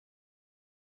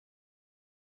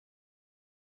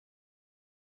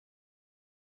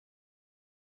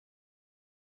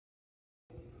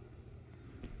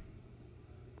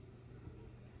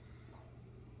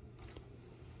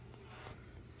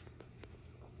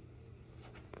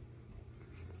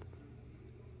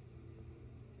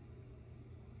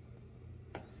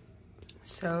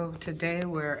So today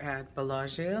we're at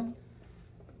Bellagio,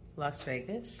 Las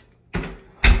Vegas,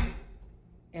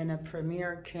 in a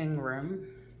Premier King room,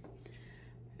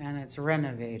 and it's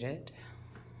renovated.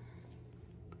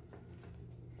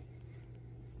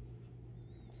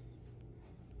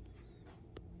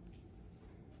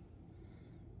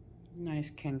 Nice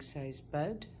king-size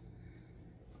bed.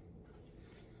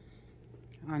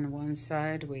 On one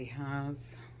side we have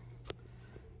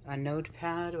a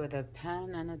notepad with a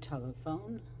pen and a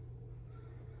telephone.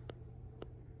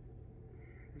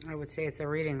 I would say it's a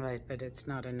reading light, but it's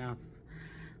not enough.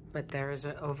 But there's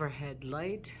an overhead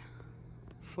light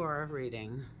for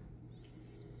reading.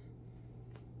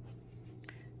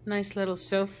 Nice little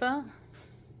sofa.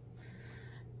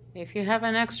 If you have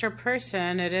an extra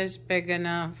person, it is big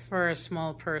enough for a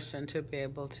small person to be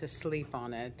able to sleep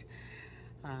on it.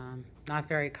 Not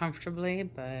very comfortably,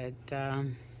 but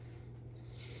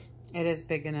it is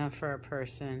big enough for a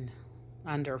person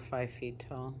under 5 feet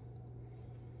tall.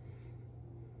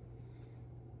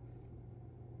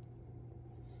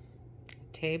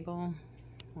 A table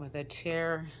with a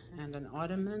chair and an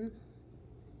ottoman.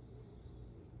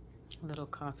 A little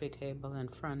coffee table in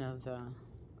front of the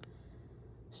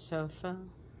sofa.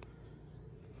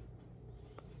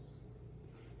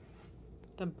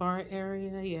 The bar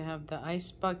area, you have the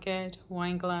ice bucket,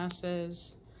 wine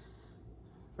glasses,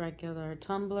 regular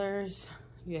tumblers.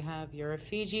 You have your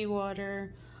Fiji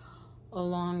water,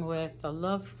 along with a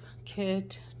love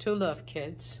kit, 2 love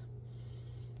kits,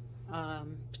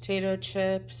 potato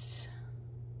chips,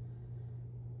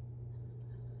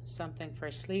 something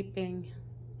for sleeping,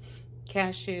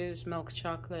 cashews, milk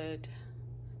chocolate,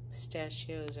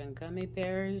 pistachios, and gummy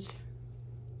bears.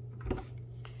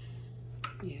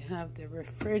 You have the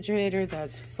refrigerator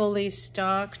that's fully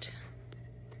stocked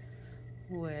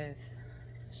with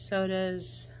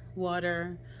sodas,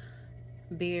 water,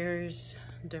 beers,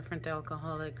 different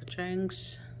alcoholic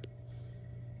drinks.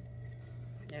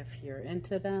 If you're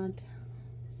into that,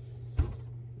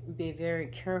 be very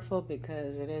careful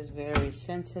because it is very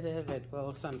sensitive. It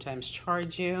will sometimes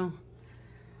charge you.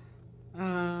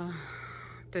 The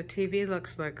TV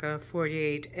looks like a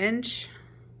 48-inch.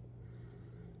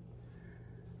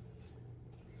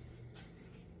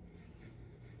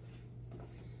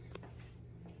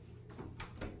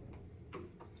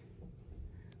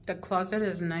 The closet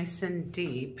is nice and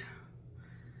deep,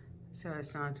 so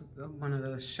it's not one of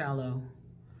those shallow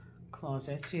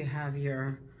closets. You have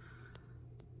your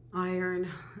iron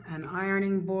and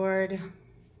ironing board.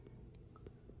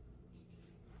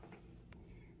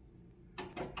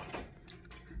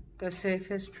 The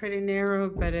safe is pretty narrow,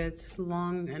 but it's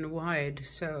long and wide,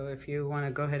 so if you want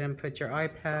to go ahead and put your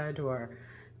iPad or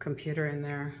computer in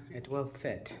there, it will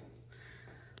fit.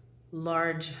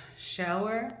 Large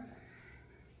shower.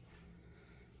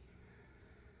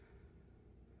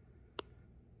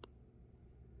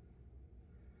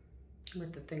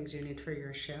 With the things you need for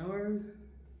your shower.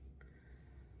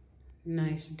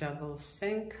 Nice double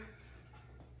sink.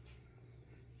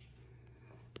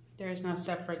 There's no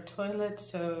separate toilet,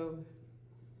 so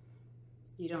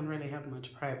you don't really have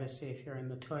much privacy if you're in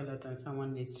the toilet and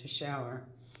someone needs to shower.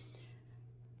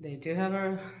 They do have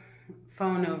a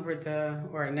phone over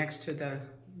or next to the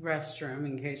restroom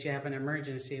in case you have an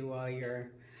emergency while you're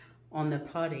on the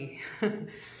potty.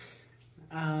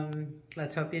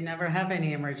 Let's hope you never have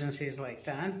any emergencies like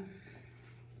that.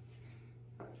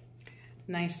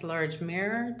 Nice large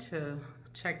mirror to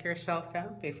check yourself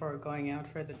out before going out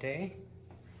for the day.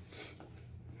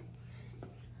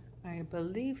 I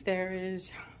believe there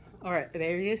used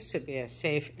to be a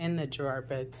safe in the drawer,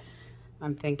 but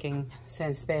I'm thinking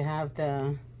since they have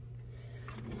there's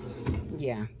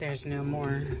no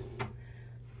more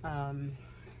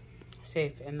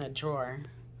safe in the drawer.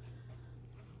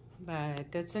 But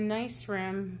it's a nice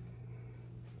room.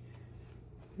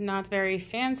 Not very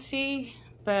fancy,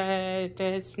 but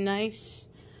it's nice.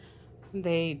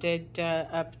 They did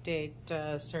update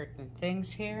certain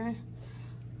things here.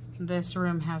 This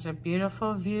room has a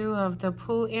beautiful view of the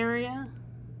pool area,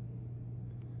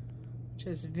 which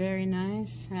is very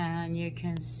nice. And you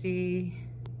can see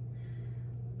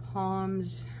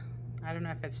palms. I don't know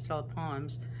if it's still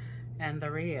palms, and the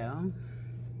Rio.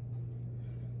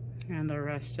 And the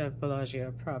rest of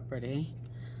Bellagio property.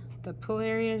 The pool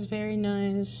area is very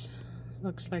nice.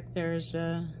 Looks like there's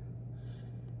a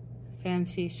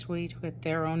fancy suite with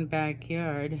their own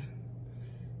backyard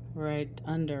right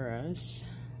under us.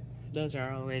 Those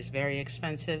are always very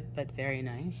expensive, but very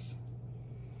nice.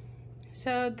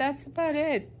 So that's about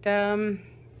it.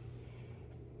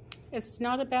 It's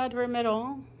not a bad room at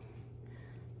all.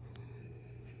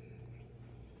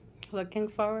 Looking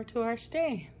forward to our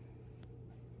stay.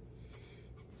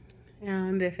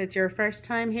 And if it's your first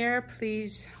time here,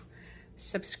 please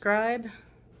subscribe,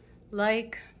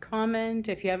 like, comment.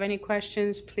 If you have any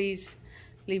questions, please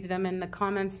leave them in the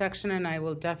comment section and I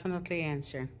will definitely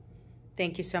answer.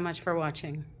 Thank you so much for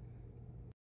watching.